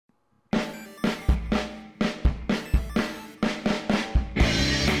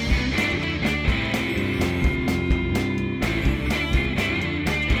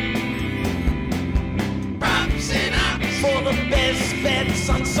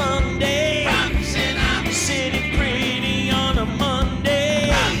on Sunday. Props and ops. Sitting pretty on a Monday.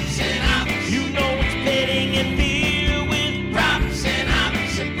 Props and ops. You know it's pitting and beer with props and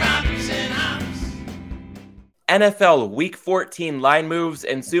ops and props and ops. NFL Week 14 line moves.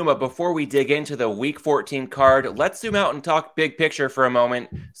 And Suma, before we dig into the Week 14 card, let's zoom out and talk big picture for a moment.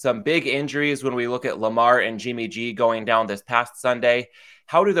 Some big injuries when we look at Lamar and Jimmy G going down this past Sunday.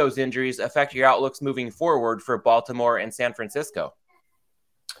 How do those injuries affect your outlooks moving forward for Baltimore and San Francisco?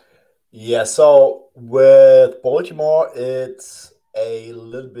 Yeah, so with Baltimore, it's a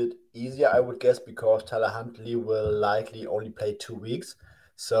little bit easier, I would guess, because Tyler Huntley will likely only play 2 weeks.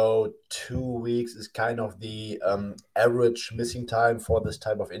 So 2 weeks is kind of the average missing time for this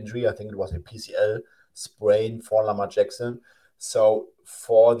type of injury. I think it was a PCL sprain for Lamar Jackson. So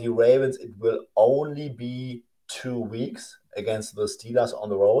for the Ravens, it will only be 2 weeks against the Steelers on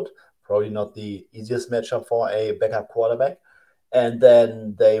the road. Probably not the easiest matchup for a backup quarterback. And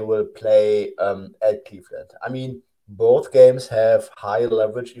then they will play at Cleveland. I mean, both games have high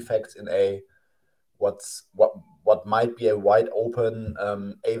leverage effects in a what might be a wide open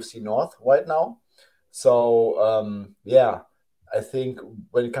AFC North right now. So I think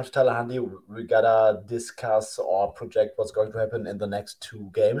when it comes to Tyler Huntley, we gotta discuss or project what's going to happen in the next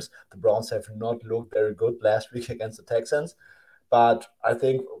 2 games. The Browns have not looked very good last week against the Texans, but I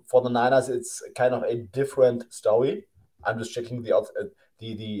think for the Niners it's kind of a different story. I'm just checking the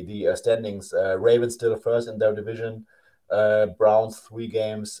standings. Ravens still first in their division. Browns 3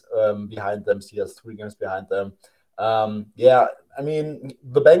 games behind them. Steelers 3 games behind them. I mean,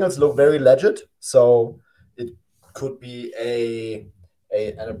 the Bengals look very legit, so it could be an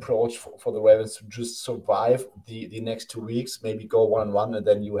approach for the Ravens to just survive the next 2 weeks, maybe go 1-1, and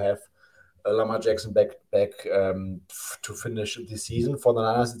then you have Lamar Jackson back to finish the season. For the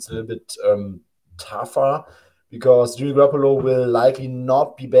Niners, it's a little bit tougher because Jimmy Garoppolo will likely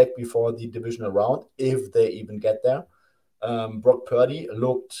not be back before the divisional round, if they even get there. Brock Purdy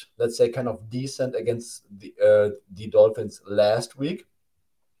looked, let's say, kind of decent against the Dolphins last week,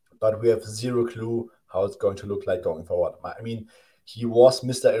 but we have zero clue how it's going to look like going forward. I mean, he was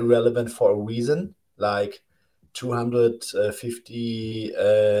Mr. Irrelevant for a reason, like 250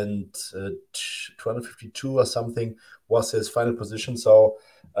 and 252 or something was his final position. So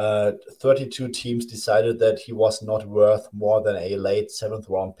 32 teams decided that he was not worth more than a late 7th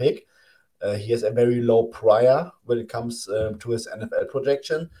round pick. He has a very low prior when it comes to his NFL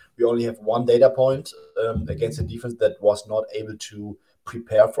projection. We only have one data point against a defense that was not able to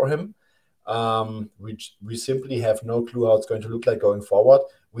prepare for him. We simply have no clue how it's going to look like going forward.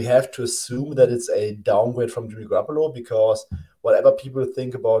 We have to assume that it's a downgrade from Jimmy Garoppolo, because whatever people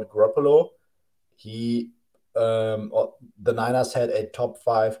think about Garoppolo, the Niners had a top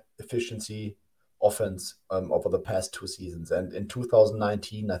 5 efficiency offense over the past 2 seasons. And in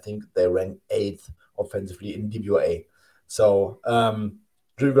 2019, I think they ranked 8th offensively in DVOA. So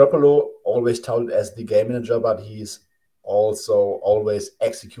Jimmy Garoppolo always touted as the game manager, but he's also always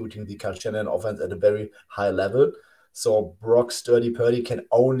executing the Kyle Shanahan offense at a very high level. So Brock Sturdy Purdy can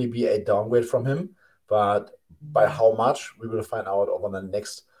only be a downgrade from him, but by how much, we will find out over the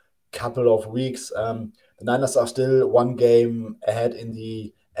next couple of weeks. The Niners are still 1 game ahead in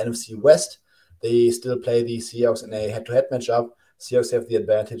the NFC West. They still play the Seahawks in a head-to-head matchup. Seahawks have the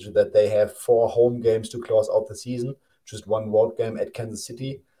advantage that they have 4 home games to close out the season, just 1 road game at Kansas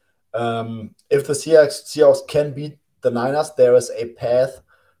City. If the Seahawks can beat the Niners, there is a path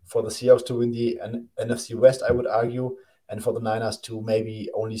for the Seahawks to win the NFC West, I would argue, and for the Niners to maybe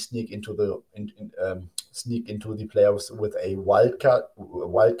only sneak into the playoffs with a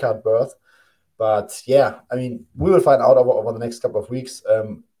wildcard berth. But yeah, I mean, we will find out over the next couple of weeks.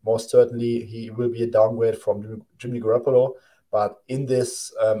 Most certainly, he will be a downgrade from Jimmy Garoppolo. But in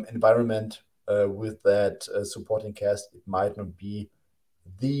this environment with that supporting cast, it might not be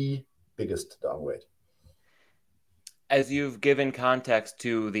the biggest downgrade. As you've given context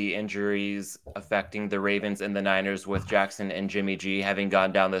to the injuries affecting the Ravens and the Niners with Jackson and Jimmy G having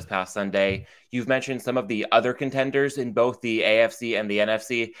gone down this past Sunday, you've mentioned some of the other contenders in both the AFC and the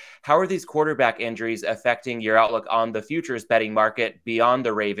NFC. How are these quarterback injuries affecting your outlook on the futures betting market beyond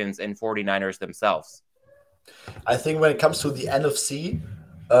the Ravens and 49ers themselves? I think when it comes to the NFC,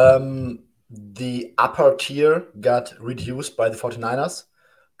 the upper tier got reduced by the 49ers.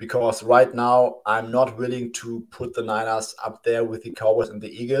 Because right now, I'm not willing to put the Niners up there with the Cowboys and the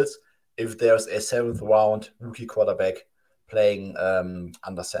Eagles if there's a 7th round rookie quarterback playing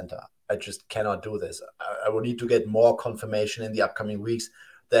under center. I just cannot do this. I will need to get more confirmation in the upcoming weeks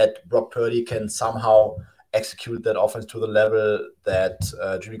that Brock Purdy can somehow execute that offense to the level that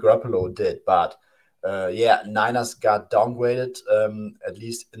Jimmy Garoppolo did. But Niners got downgraded, at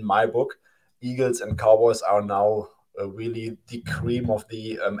least in my book. Eagles and Cowboys are now really the cream of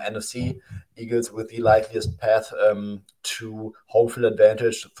the NFC. Eagles with the likeliest path to home field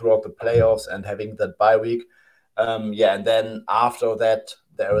advantage throughout the playoffs and having that bye week. And then after that,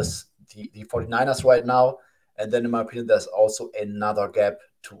 there is the 49ers right now. And then, in my opinion, there's also another gap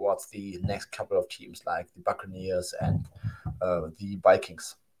towards the next couple of teams like the Buccaneers and the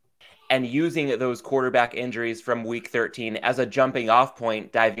Vikings. And using those quarterback injuries from week 13 as a jumping off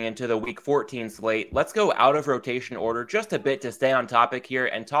point, diving into the week 14 slate, let's go out of rotation order just a bit to stay on topic here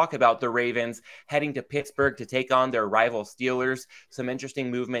and talk about the Ravens heading to Pittsburgh to take on their rival Steelers. Some interesting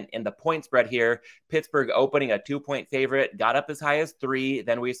movement in the point spread here. Pittsburgh opening a 2-point favorite, got up as high as 3.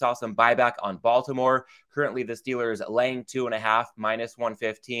 Then we saw some buyback on Baltimore. Currently the Steelers laying 2.5, minus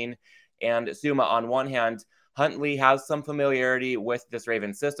 115. And Suma, on one hand, Huntley has some familiarity with this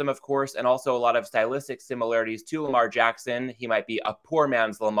Ravens system, of course, and also a lot of stylistic similarities to Lamar Jackson. He might be a poor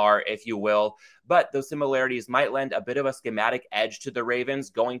man's Lamar, if you will, but those similarities might lend a bit of a schematic edge to the Ravens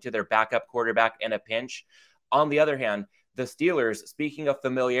going to their backup quarterback in a pinch. On the other hand, the Steelers, speaking of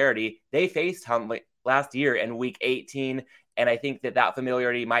familiarity, they faced Huntley last year in week 18. And I think that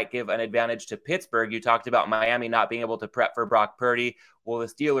familiarity might give an advantage to Pittsburgh. You talked about Miami not being able to prep for Brock Purdy. Well, the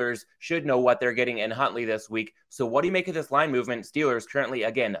Steelers should know what they're getting in Huntley this week. So what do you make of this line movement? Steelers currently,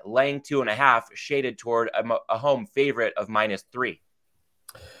 again, laying 2.5, shaded toward a home favorite of minus 3.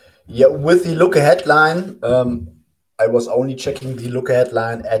 Yeah, with the look-ahead line, I was only checking the look-ahead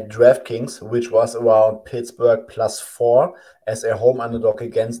line at DraftKings, which was around Pittsburgh +4 as a home underdog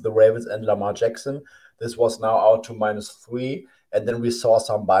against the Ravens and Lamar Jackson. This was now out to minus 3, and then we saw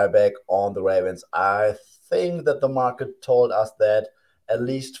some buyback on the Ravens. I think that the market told us that, at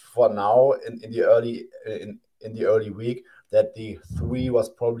least for now, in the early week, that the 3 was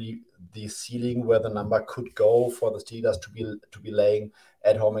probably the ceiling where the number could go for the Steelers to be laying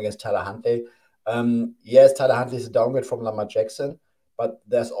at home against Tyler Huntley. Yes, Tyler Huntley is a downgrade from Lamar Jackson, but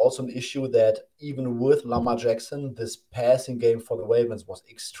there's also an issue that even with Lamar Jackson, this passing game for the Ravens was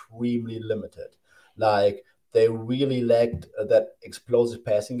extremely limited. Like, they really lacked that explosive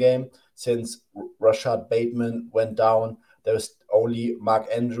passing game. Since Rashad Bateman went down, there's only Mark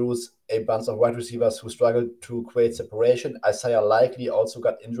Andrews, a bunch of wide receivers who struggled to create separation. Isaiah Likely also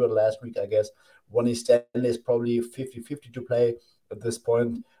got injured last week, I guess. Ronnie Stanley is probably 50-50 to play at this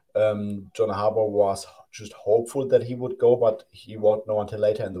point. John Harbaugh was just hopeful that he would go, but he won't know until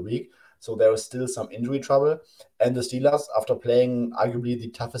later in the week. So there is still some injury trouble. And the Steelers, after playing arguably the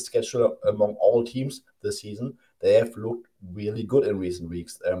toughest schedule among all teams this season, they have looked really good in recent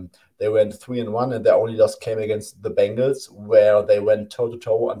weeks. They went 3-1, and their only loss came against the Bengals, where they went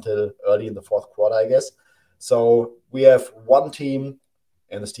toe-to-toe until early in the fourth quarter, I guess. So we have one team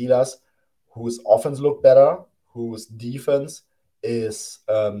in the Steelers whose offense looked better, whose defense is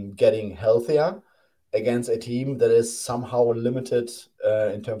getting healthier, against a team that is somehow limited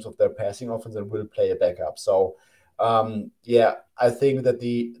in terms of their passing offense and will play a backup. So, I think that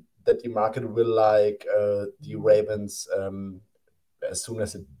the market will like the Ravens as soon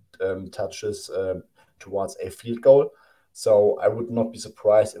as it touches towards a field goal. So I would not be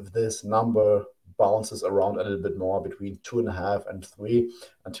surprised if this number bounces around a little bit more between 2.5 and 3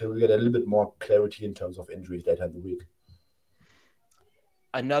 until we get a little bit more clarity in terms of injuries later in the week.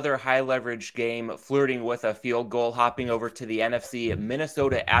 Another high leverage game flirting with a field goal, hopping over to the NFC,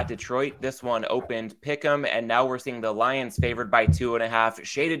 Minnesota at Detroit. This one opened pick'em, and now we're seeing the Lions favored by 2.5,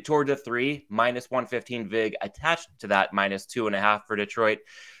 shaded toward the 3, minus 115 VIG attached to that minus 2.5 for Detroit.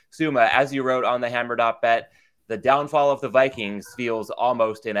 Suma, as you wrote on the Hammer Dot Bet, the downfall of the Vikings feels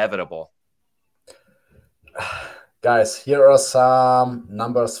almost inevitable. Guys, here are some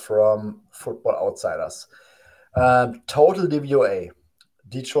numbers from Football Outsiders. Total DVOA.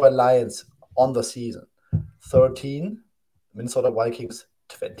 Detroit Lions on the season, 13, Minnesota Vikings,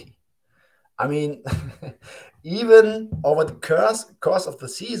 20. I mean, even over the course of the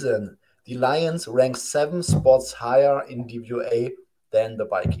season, the Lions rank 7 spots higher in DVOA than the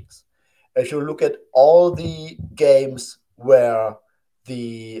Vikings. If you look at all the games where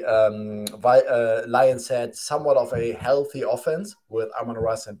the Lions had somewhat of a healthy offense, with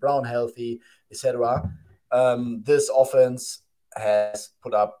Amon-Ra St. Brown healthy, etc., this offense has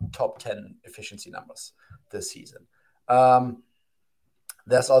put up top 10 efficiency numbers this season.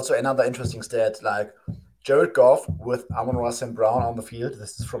 There's also another interesting stat, like Jared Goff with Amon-Ra St. Brown on the field,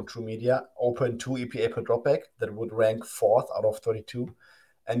 this is from True Media, 0.2 EPA per dropback, that would rank 4th out of 32.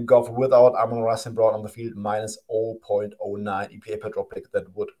 And Goff without Amon-Ra St. Brown on the field, minus 0.09 EPA per dropback,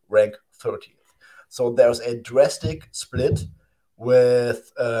 that would rank 30th. So there's a drastic split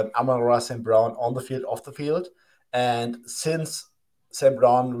with Amon-Ra St. Brown on the field, off the field. And since St.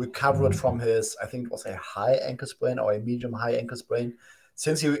 Brown recovered from his, I think it was a high ankle sprain or a medium high ankle sprain,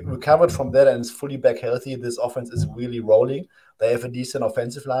 since he recovered from that and is fully back healthy, this offense is really rolling. They have a decent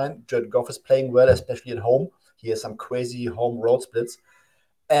offensive line. Jared Goff is playing well, especially at home. He has some crazy home road splits.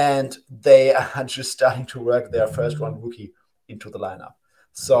 And they are just starting to work their first-round rookie into the lineup.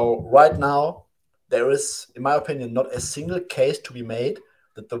 So right now, there is, in my opinion, not a single case to be made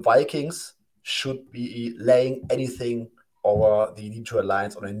that the Vikings should be laying anything over the Detroit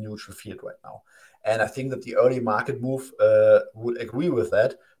Lions on a neutral field right now. And I think that the early market move would agree with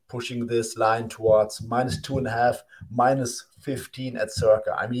that, pushing this line towards -2.5, -15 at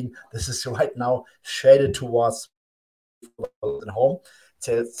circa. I mean, this is right now shaded towards home.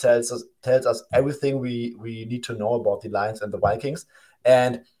 Tells us everything we need to know about the Lions and the Vikings.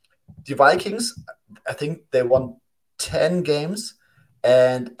 And the Vikings, I think they won 10 games,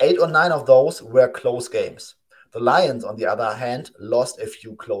 and 8 or 9 of those were close games. The Lions, on the other hand, lost a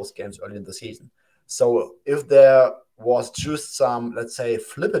few close games early in the season. So if there was just some, let's say,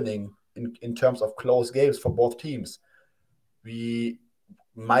 flippening in terms of close games for both teams, we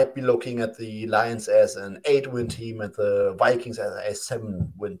might be looking at the Lions as an 8-win team and the Vikings as a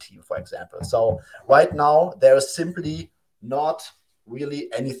 7-win team, for example. So right now, there is simply not really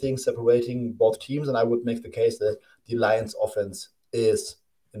anything separating both teams, and I would make the case that the Lions offense is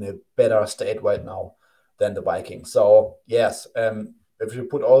in a better state right now than the Vikings. So yes, if you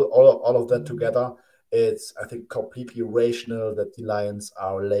put all of that together, it's, I think, completely rational that the Lions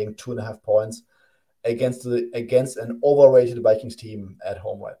are laying 2.5 points against an overrated Vikings team at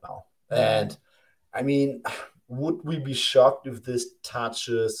home right now. And I mean, would we be shocked if this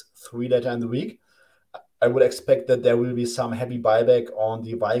touches 3 later in the week? I would expect that there will be some heavy buyback on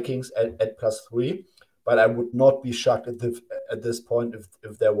the Vikings at +3, but I would not be shocked at this point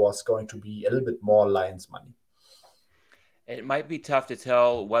if there was going to be a little bit more Lions money. It might be tough to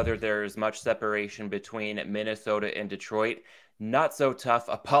tell whether there's much separation between Minnesota and Detroit. Not so tough,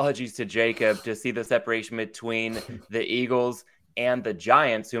 apologies to Jacob, to see the separation between the Eagles and the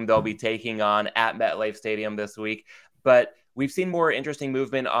Giants, whom they'll be taking on at MetLife Stadium this week. But we've seen more interesting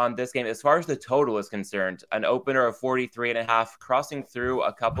movement on this game as far as the total is concerned. An opener of 43.5, crossing through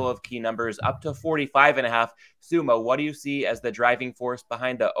a couple of key numbers up to 45.5. Suma, what do you see as the driving force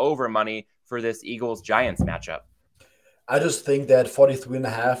behind the over money for this Eagles-Giants matchup? I just think that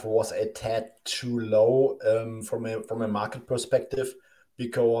 43.5 was a tad too low from a market perspective,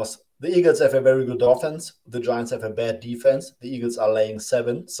 because the Eagles have a very good offense. The Giants have a bad defense. The Eagles are laying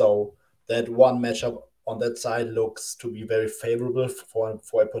 7. So that one matchup on that side looks to be very favorable for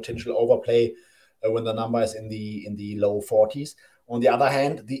a potential overplay when the number is in the low 40s. On the other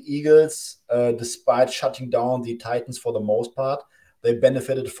hand, the Eagles, despite shutting down the Titans for the most part, they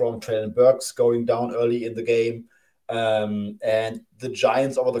benefited from Treylon Burks going down early in the game. And the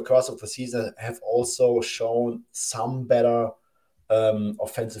Giants over the course of the season have also shown some better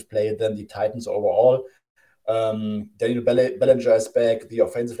offensive play than the Titans overall. Daniel Bellinger is back. The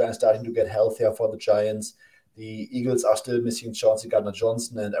offensive line is starting to get healthier for the Giants. The Eagles are still missing Chauncey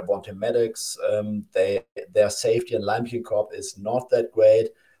Gardner-Johnson and Avonte Maddox. Their safety and linebacking corps is not that great.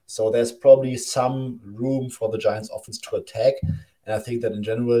 So there's probably some room for the Giants offense to attack. And I think that in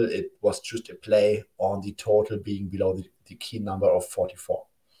general, it was just a play on the total being below the key number of 44.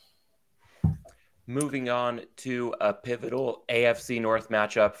 Moving on to a pivotal AFC North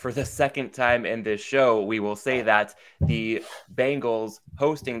matchup for the second time in this show, we will say that the Bengals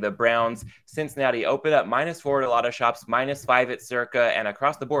hosting the Browns. Cincinnati opened up -4 at a lot of shops, -5 at circa, and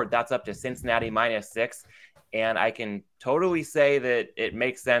across the board, that's up to Cincinnati -6. And I can totally say that it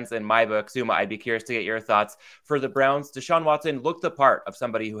makes sense in my book. Suma, I'd be curious to get your thoughts. For the Browns, Deshaun Watson looked the part of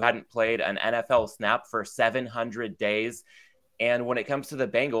somebody who hadn't played an NFL snap for 700 days. And when it comes to the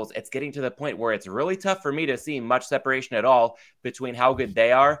Bengals, it's getting to the point where it's really tough for me to see much separation at all between how good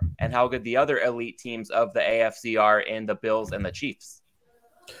they are and how good the other elite teams of the AFC are in the Bills and the Chiefs.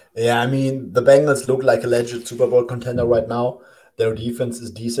 Yeah, I mean, the Bengals look like a legit Super Bowl contender right now. Their defense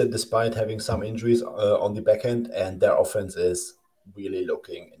is decent despite having some injuries on the back end, and their offense is really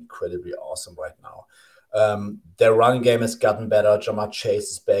looking incredibly awesome right now. Their running game has gotten better. Jamar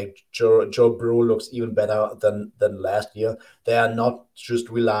Chase is back. Joe Burrow looks even better than last year. They are not just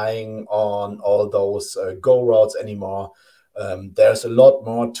relying on all those go routes anymore. There's a lot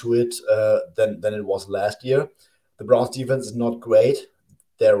more to it than it was last year. The Browns defense is not great.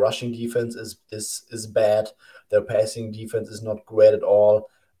 Their rushing defense is bad. Their passing defense is not great at all.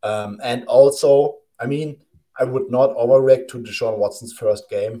 And also, I mean, I would not overreact to Deshaun Watson's first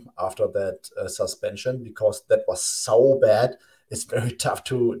game after that suspension, because that was so bad. it's very tough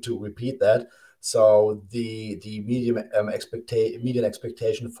to repeat that. So the median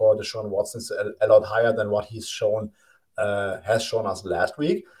expectation for Deshaun Watson is a lot higher than what has shown us last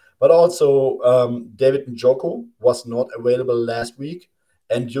week. But also David Njoku was not available last week.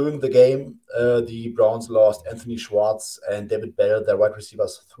 And during the game, the Browns lost Anthony Schwartz and David Bell, their wide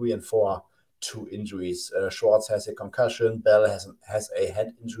receivers 3 and 4, to injuries. Schwartz has a concussion. Bell has a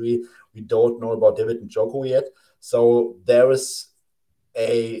head injury. We don't know about David Njoku yet. So there is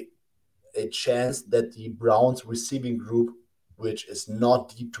a chance that the Browns receiving group, which is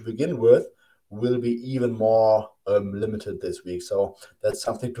not deep to begin with, will be even more limited this week. So that's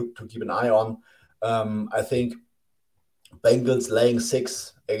something to keep an eye on. I think Bengals laying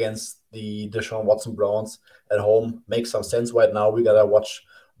 6 against the Deshaun Watson Browns at home makes some sense right now. We gotta watch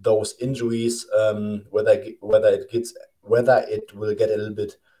those injuries, whether it will get a little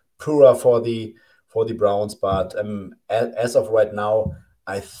bit poorer for the Browns. But as of right now,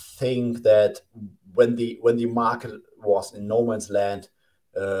 I think that when the market was in no man's land,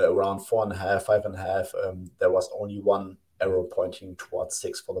 around 4.5, 5.5, there was only one arrow pointing towards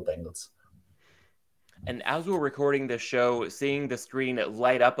 6 for the Bengals. And as we're recording this show, seeing the screen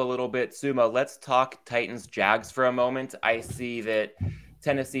light up a little bit, Suma, let's talk Titans-Jags for a moment. I see that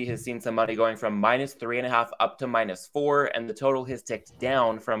Tennessee has seen some money going from -3.5 up to -4, and the total has ticked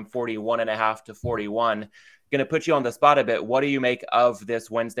down from 41.5 to 41. Going to put you on the spot a bit. What do you make of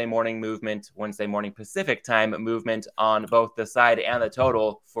this Wednesday morning Pacific time movement on both the side and the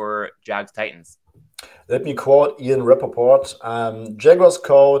total for Jags-Titans? Let me quote Ian Rappaport. Jaguars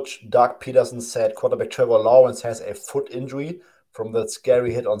coach Doug Peterson said quarterback Trevor Lawrence has a foot injury from that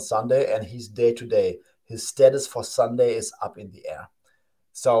scary hit on Sunday, and he's day-to-day. His status for Sunday is up in the air.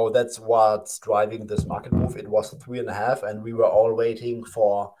 So that's what's driving this market move. It was 3.5, and we were all waiting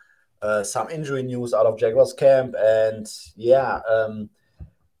for some injury news out of Jaguars camp. And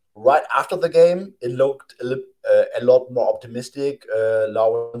right after the game, it looked a lot more optimistic.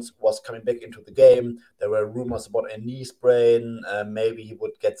 Lawrence was coming back into the game. There were rumors about a knee sprain. Maybe he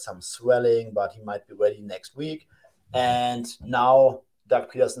would get some swelling, but he might be ready next week. And now Doug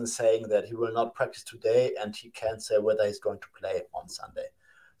Peterson is saying that he will not practice today, and he can't say whether he's going to play on Sunday.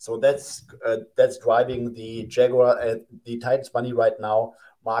 So that's driving the the Titans money right now.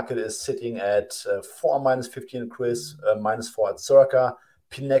 Market is sitting at 4 -15 Chris, -4 at Circa.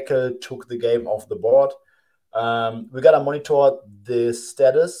 Pinnacle took the game off the board. We got to monitor the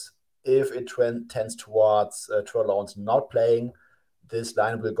status. If it tends towards Trevor Lawrence not playing, this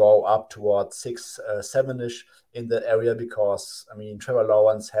line will go up towards 6, 7-ish in that area, because, I mean, Trevor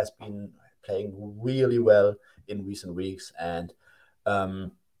Lawrence has been playing really well in recent weeks. And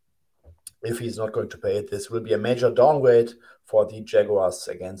if he's not going to play, this will be a major downgrade for the Jaguars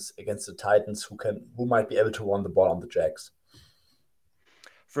against the Titans, who might be able to run the ball on the Jags.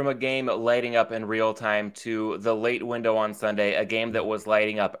 From a game lighting up in real time to the late window on Sunday, a game that was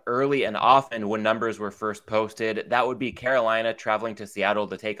lighting up early and often when numbers were first posted, that would be Carolina traveling to Seattle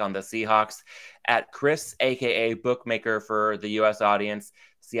to take on the Seahawks. At Chris, aka Bookmaker for the U.S. audience,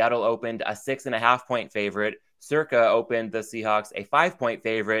 Seattle opened a 6.5-point favorite. Circa opened the Seahawks a 5-point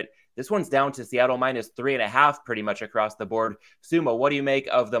favorite. This one's down to Seattle -3.5 pretty much across the board. Suma, what do you make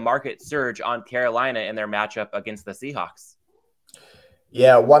of the market surge on Carolina in their matchup against the Seahawks?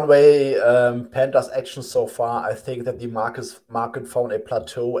 Yeah, one way Panthers action so far, I think that the market found a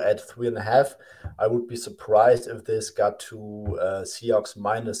plateau at 3.5. I would be surprised if this got to Seahawks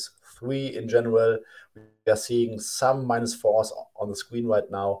 -3 in general. We are seeing some -4s on the screen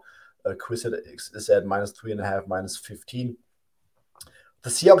right now. Chris is at -3.5, -15. The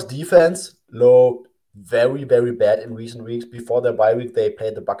Seahawks defense looked very, very bad in recent weeks. Before their bye week, they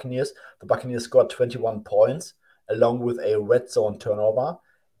played the Buccaneers. The Buccaneers scored 21 points, along with a red zone turnover,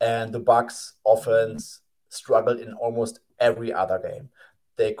 and the Bucs offense struggled in almost every other game.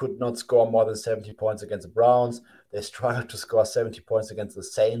 They could not score more than 70 points against the Browns. They struggled to score 70 points against the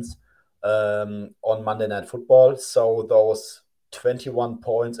Saints on Monday Night Football. So those 21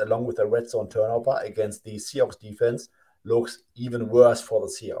 points, along with a red zone turnover against the Seahawks defense, looks even worse for the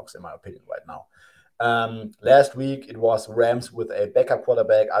Seahawks, in my opinion, right now. Last week, it was Rams with a backup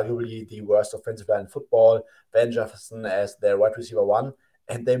quarterback, arguably the worst offensive line in football, Van Jefferson as their wide receiver 1,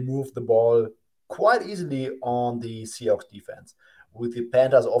 and they moved the ball quite easily on the Seahawks defense. With the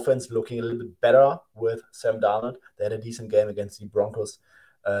Panthers offense looking a little bit better with Sam Darnold, they had a decent game against the Broncos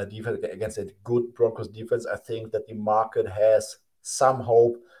defense, against a good Broncos defense. I think that the market has some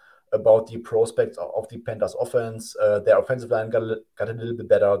hope about the prospects of the Panthers offense. Their offensive line got a little bit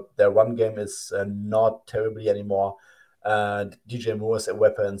better. Their run game is not terribly anymore. DJ Moore is a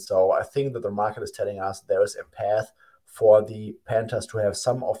weapon. So I think that the market is telling us there is a path for the Panthers to have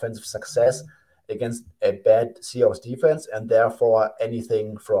some offensive success against a bad Seahawks defense, and therefore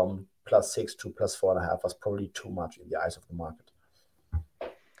anything from +6 to +4.5 was probably too much in the eyes of the market.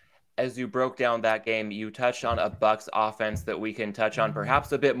 As you broke down that game, you touched on a Bucs offense that we can touch on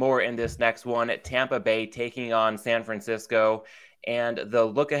perhaps a bit more in this next one. Tampa Bay taking on San Francisco. And the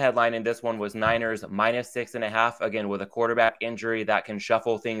look-ahead line in this one was Niners -6.5, again, with a quarterback injury that can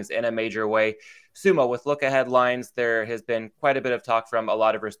shuffle things in a major way. Sumo, with look-ahead lines, there has been quite a bit of talk from a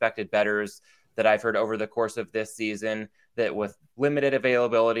lot of respected bettors that I've heard over the course of this season that with limited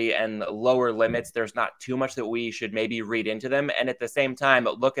availability and lower limits, there's not too much that we should maybe read into them. And at the same time,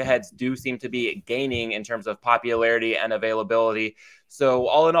 look-aheads do seem to be gaining in terms of popularity and availability. So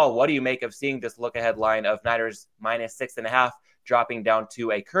all in all, what do you make of seeing this look-ahead line of Niners -6.5 dropping down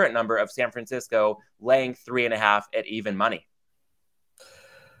to a current number of San Francisco laying 3.5 at even money?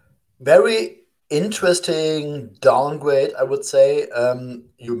 Very interesting downgrade, I would say.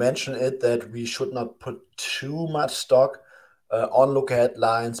 You mentioned it that we should not put too much stock on look-ahead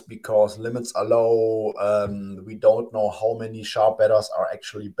lines because limits are low. We don't know how many sharp bettors are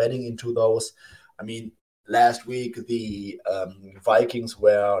actually betting into those. I mean, last week the Vikings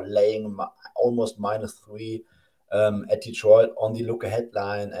were laying almost -3 at Detroit on the look-ahead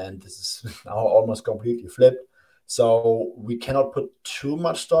line, and this is now almost completely flipped. So we cannot put too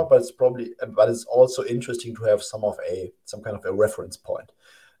much stock, but it's also interesting to have some kind of a reference point.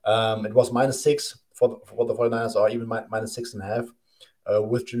 It was -6 for the 49ers, or even -6.5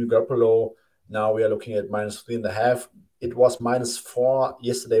 with Jimmy Garoppolo. Now we are looking at -3.5. It was -4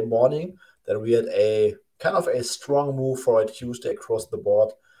 yesterday morning. Then we had a kind of a strong move for a Tuesday across the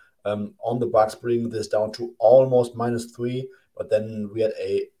board on the Bucs, bringing this down to almost -3. But then we had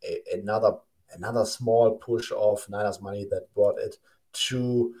another small push of Niners money that brought it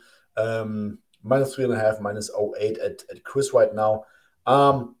to -3.5, -0.8 at Chris right now.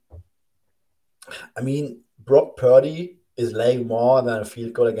 I mean, Brock Purdy is laying more than a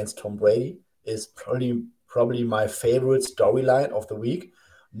field goal against Tom Brady. Is probably my favorite storyline of the week.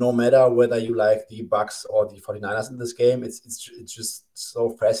 No matter whether you like the Bucs or the 49ers in this game, it's just so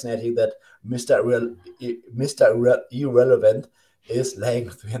fascinating that Mr. Irrelevant is laying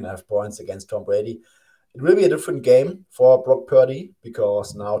 3.5 points against Tom Brady. It will be a different game for Brock Purdy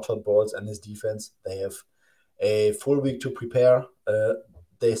because now Todd Bowles and his defense, they have a full week to prepare.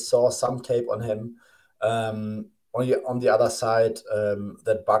 They saw some tape on him. On the other side,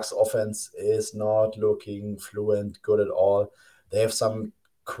 that Bucs offense is not looking fluent, good at all. They have some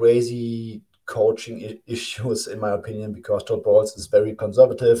crazy coaching issues, in my opinion, because Todd Bowles is very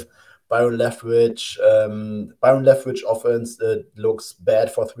conservative. Byron Leftwich offense looks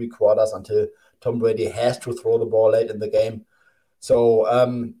bad for 3 quarters until Tom Brady has to throw the ball late in the game. So,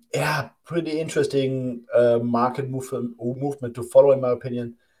 pretty interesting market movement to follow, in my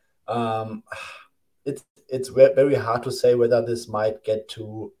opinion. It's very hard to say whether this might get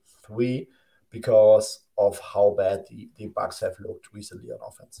to 3 because of how bad the Bucs have looked recently on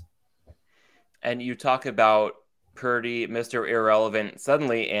offense. And you talk about Purdy, Mr. Irrelevant,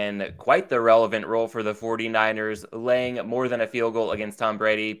 suddenly in quite the relevant role for the 49ers, laying more than a field goal against Tom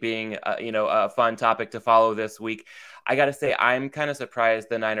Brady, being a fun topic to follow this week. I got to say, I'm kind of surprised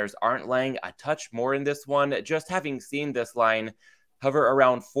the Niners aren't laying a touch more in this one. Just having seen this line hover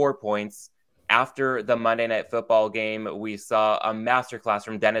around 4 points. After the Monday Night Football game, we saw a masterclass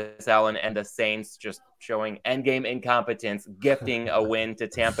from Dennis Allen and the Saints, just showing endgame incompetence, gifting a win to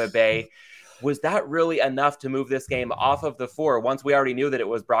Tampa Bay. Was that really enough to move this game off of the 4 once we already knew that it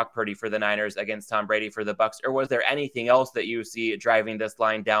was Brock Purdy for the Niners against Tom Brady for the Bucs? Or was there anything else that you see driving this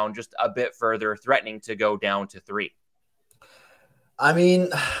line down just a bit further, threatening to go down to 3? I mean,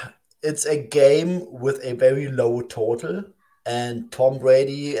 it's a game with a very low total, and Tom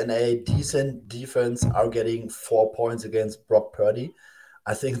Brady and a decent defense are getting 4 points against Brock Purdy.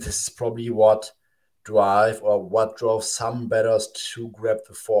 I think this is probably what drove some bettors to grab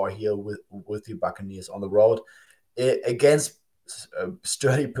the 4 here with the Buccaneers on the road against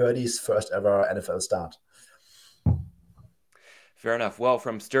Sturdy Purdy's first ever NFL start. Fair enough. Well,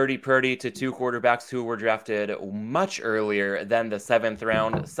 from Sturdy Purdy to 2 quarterbacks who were drafted much earlier than the 7th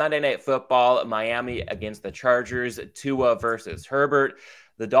round. Sunday Night Football, Miami against the Chargers, Tua versus Herbert.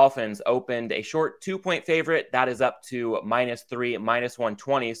 The Dolphins opened a short 2-point favorite. That is up to -3,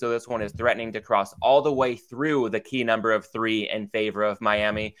 -120. So this one is threatening to cross all the way through the key number of 3 in favor of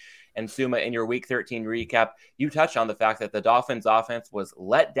Miami. And Suma, in your Week 13 recap, you touched on the fact that the Dolphins offense was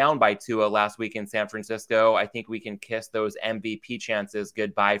let down by Tua last week in San Francisco. I think we can kiss those MVP chances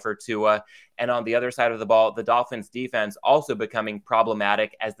goodbye for Tua. And on the other side of the ball, the Dolphins defense also becoming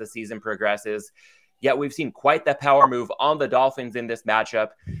problematic as the season progresses. Yet we've seen quite the power move on the Dolphins in this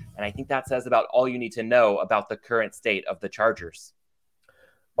matchup. And I think that says about all you need to know about the current state of the Chargers.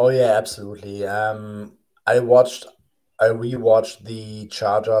 Oh yeah, absolutely. I rewatched the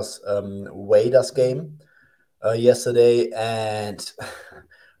Chargers Raiders game yesterday, and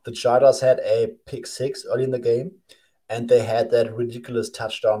the Chargers had a pick six early in the game, and they had that ridiculous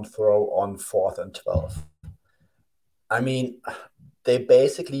touchdown throw on 4th and 12. I mean, they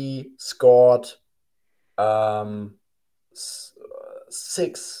basically scored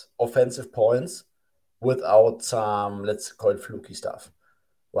 6 offensive points without some, let's call it fluky stuff,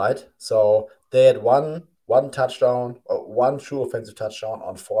 right? So they had one touchdown, or one true offensive touchdown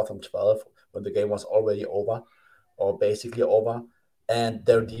on 4th and 12 when the game was already over, or basically over, and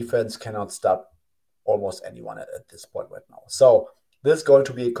their defense cannot stop almost anyone at this point right now. So this is going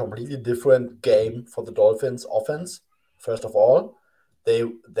to be a completely different game for the Dolphins offense. First of all,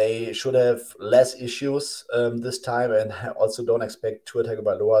 they should have less issues this time, and also don't expect Tua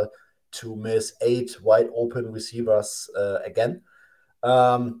Tagovailoa to miss 8 wide open receivers again.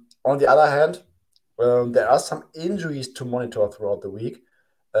 On the other hand, there are some injuries to monitor throughout the week,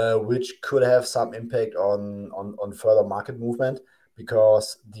 which could have some impact on further market movement,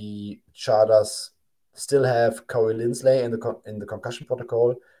 because the Chargers still have Corey Linsley in the concussion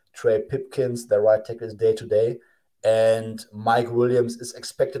protocol. Trey Pipkins, their right tackle, is day to day, and Mike Williams is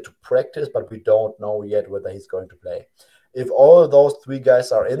expected to practice, but we don't know yet whether he's going to play. If all those 3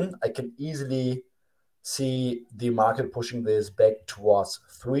 guys are in, I can easily see the market pushing this back towards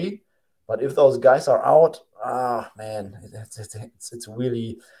 3. But if those guys are out, man, it's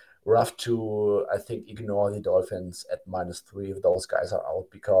really rough to, I think, ignore the Dolphins at -3 if those guys are out,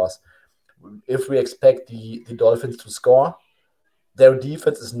 because if we expect the Dolphins to score, their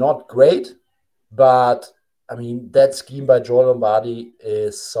defense is not great, but I mean, that scheme by Joe Lombardi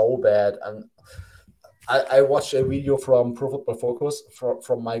is so bad. And I watched a video from Pro Football Focus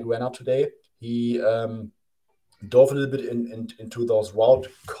from Mike Renner today. He dove a little bit into those route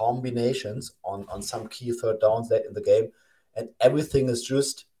combinations on some key third downs late in the game, and everything is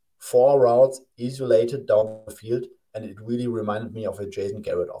just 4 routes isolated down the field, and it really reminded me of a Jason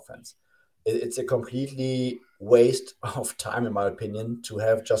Garrett offense. It's a completely waste of time, in my opinion, to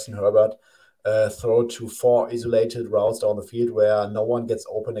have Justin Herbert throw to 4 isolated routes down the field where no one gets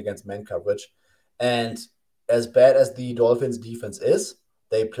open against man coverage. And as bad as the Dolphins defense is,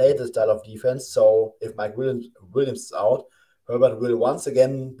 they play this style of defense. So if Mike Williams is out, Herbert will once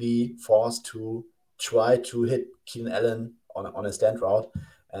again be forced to try to hit Keenan Allen on a stand route.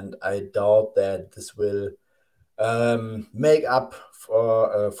 And I doubt that this will make up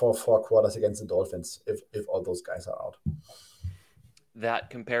for 4 quarters against the Dolphins if all those guys are out. That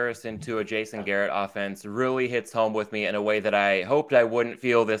comparison to a Jason Garrett offense really hits home with me in a way that I hoped I wouldn't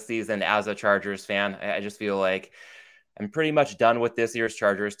feel this season as a Chargers fan. I just feel like I'm pretty much done with this year's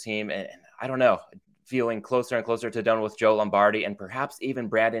Chargers team. And I don't know, feeling closer and closer to done with Joe Lombardi and perhaps even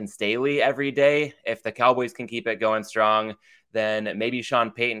Brandon Staley every day. If the Cowboys can keep it going strong, then maybe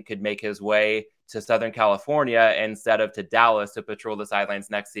Sean Payton could make his way to Southern California instead of to Dallas to patrol the sidelines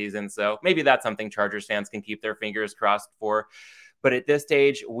next season. So maybe that's something Chargers fans can keep their fingers crossed for. But at this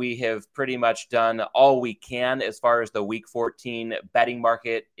stage, we have pretty much done all we can as far as the Week 14 betting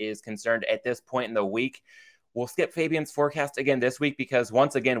market is concerned at this point in the week. We'll skip Fabian's forecast again this week because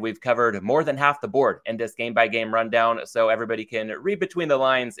once again, we've covered more than half the board in this game-by-game rundown. So everybody can read between the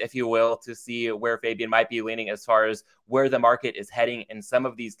lines, if you will, to see where Fabian might be leaning as far as where the market is heading in some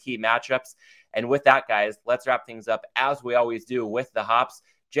of these key matchups. And with that, guys, let's wrap things up as we always do with the hops.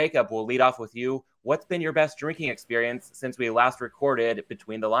 Jacob, we'll lead off with you. What's been your best drinking experience since we last recorded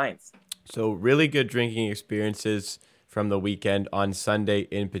Between the Lines? So really good drinking experiences from the weekend on Sunday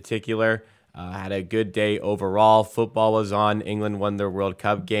in particular. Had a good day overall. Football was on. England won their World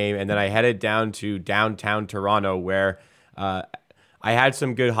Cup game. And then I headed down to downtown Toronto where I had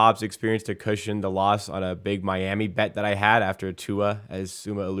some good hops experience to cushion the loss on a big Miami bet that I had after Tua, as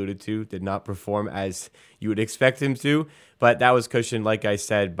Suma alluded to, did not perform as you would expect him to. But that was cushioned, like I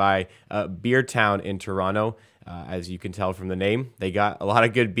said, by Beer Town in Toronto. As you can tell from the name, they got a lot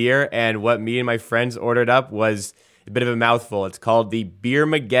of good beer. And what me and my friends ordered up was a bit of a mouthful. It's called the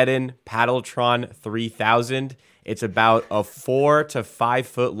Beermageddon Paddletron 3000. It's about a 4 to 5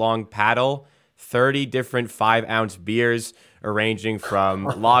 foot long paddle, 30 different 5-ounce beers, ranging from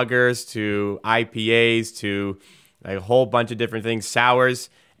lagers to IPAs to a whole bunch of different things, sours,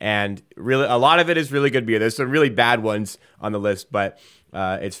 and really a lot of it is really good beer. There's some really bad ones on the list, but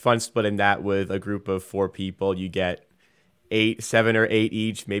it's fun splitting that with a group of 4 people. You get 7 or 8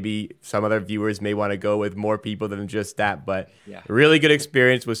 each. Maybe some other viewers may want to go with more people than just that, but Yeah. really good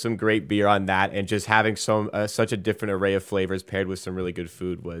experience with some great beer on that, and just having such a different array of flavors paired with some really good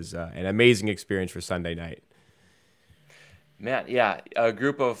food was an amazing experience for Sunday night. Man, yeah, a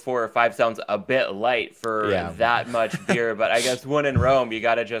group of 4 or 5 sounds a bit light for that much beer, but I guess when in Rome, you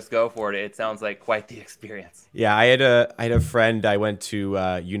got to just go for it. It sounds like quite the experience. Yeah, I had a friend I went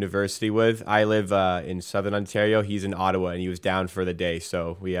to university with. I live in Southern Ontario. He's in Ottawa, and he was down for the day,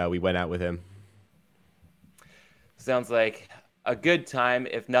 so we went out with him. Sounds like a good time,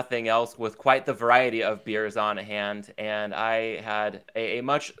 if nothing else, with quite the variety of beers on hand. And I had a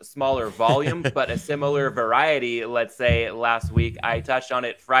much smaller volume, but a similar variety, let's say, last week. I touched on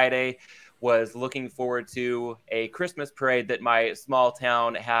it Friday, was looking forward to a Christmas parade that my small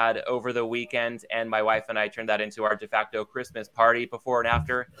town had over the weekend. And my wife and I turned that into our de facto Christmas party before and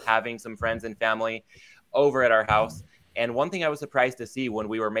after, having some friends and family over at our house. And one thing I was surprised to see when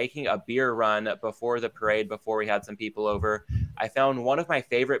we were making a beer run before the parade, before we had some people over, I found one of my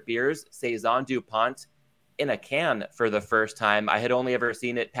favorite beers, Saison DuPont, in a can for the first time. I had only ever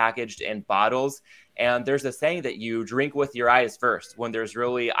seen it packaged in bottles. And there's a saying that you drink with your eyes first. When there's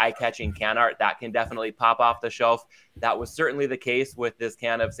really eye-catching can art, that can definitely pop off the shelf. That was certainly the case with this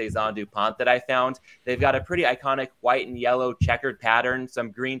can of Saison DuPont that I found. They've got a pretty iconic white and yellow checkered pattern, some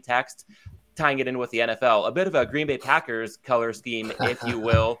green text, tying it in with the NFL, a bit of a Green Bay Packers color scheme, if you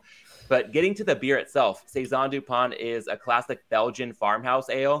will. But getting to the beer itself, Saison DuPont is a classic Belgian farmhouse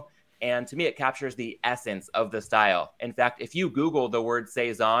ale. And to me, it captures the essence of the style. In fact, if you Google the word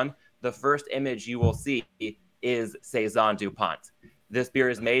Saison, the first image you will see is Saison DuPont. This beer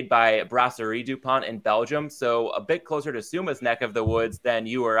is made by Brasserie DuPont in Belgium, so a bit closer to Suma's neck of the woods than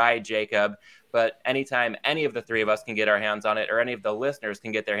you or I, Jacob. But anytime any of the three of us can get our hands on it, or any of the listeners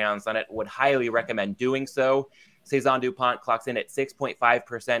can get their hands on it, would highly recommend doing so. Saison DuPont clocks in at 6.5%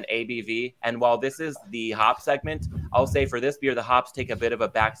 ABV. And while this is the hop segment, I'll say for this beer, the hops take a bit of a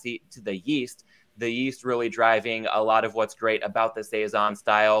backseat to the yeast. The yeast really driving a lot of what's great about the Saison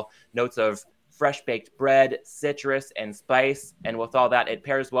style. Notes of fresh baked bread, citrus, and spice. And with all that, it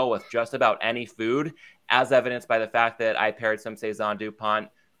pairs well with just about any food, as evidenced by the fact that I paired some Saison DuPont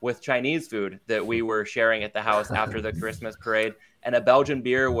with Chinese food that we were sharing at the house after the Christmas parade. And a Belgian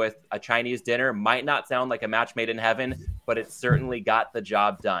beer with a Chinese dinner might not sound like a match made in heaven, but it certainly got the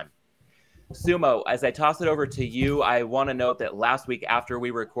job done. Sumo, as I toss it over to you, I want to note that last week after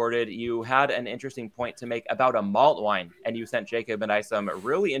we recorded, you had an interesting point to make about a malt wine, and you sent Jacob and I some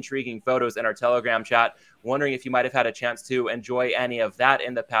really intriguing photos in our Telegram chat, wondering if you might have had a chance to enjoy any of that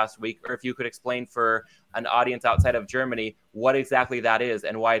in the past week, or if you could explain for an audience outside of Germany what exactly that is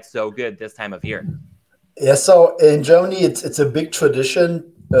and why it's so good this time of year. Yeah, so in Germany, it's a big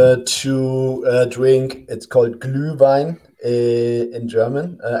tradition to drink. It's called Glühwein in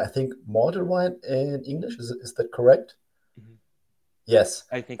German. I think malted wine in English. Is that correct? Mm-hmm. Yes.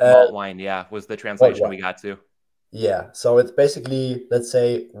 I think malt wine, was the translation we got to. Yeah, so it's basically, let's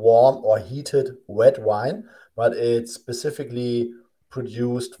say, warm or heated wet wine, but it's specifically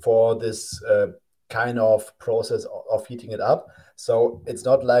produced for this kind of process of heating it up. So it's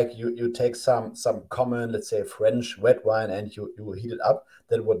not like you take some common, let's say, French wet wine and you heat it up.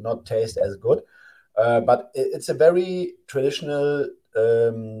 That would not taste as good. But it's a very traditional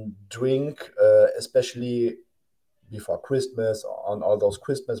drink, especially before Christmas, on all those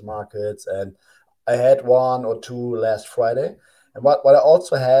Christmas markets. And I had 1 or 2 last Friday. And what I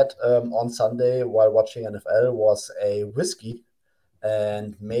also had on Sunday while watching NFL was a whiskey.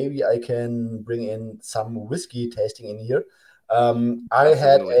 And maybe I can bring in some whiskey tasting in here. I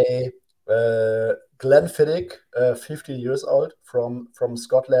had a Glenfiddich, 50 years old, from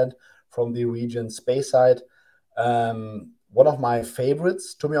Scotland, from the region Speyside. One of my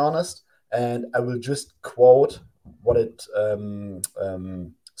favorites, to be honest. And I will just quote what it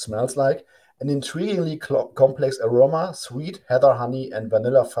smells like. An intriguingly complex aroma, sweet heather honey and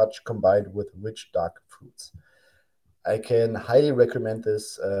vanilla fudge combined with rich dark fruits. I can highly recommend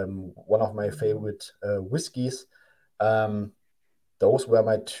this. One of my favorite whiskeys. Those were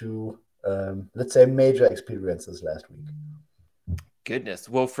my 2, let's say, major experiences last week. Goodness.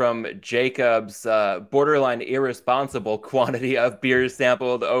 Well, from Jacob's borderline irresponsible quantity of beers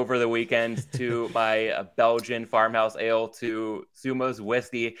sampled over the weekend to my Belgian farmhouse ale to Sumo's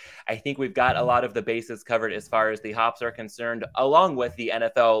whiskey, I think we've got a lot of the bases covered as far as the hops are concerned, along with the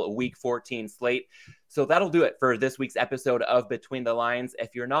NFL Week 14 slate. So that'll do it for this week's episode of Between the Lines.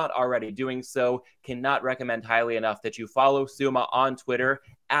 If you're not already doing so, cannot recommend highly enough that you follow Suma on Twitter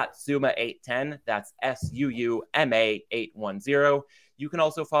at Suma810. That's SUUMA810. You can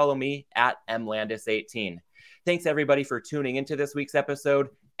also follow me at MLandis18. Thanks everybody for tuning into this week's episode.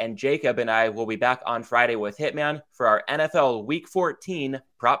 And Jacob and I will be back on Friday with Hitman for our NFL Week 14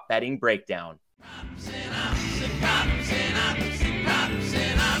 prop betting breakdown. Props and ops and props.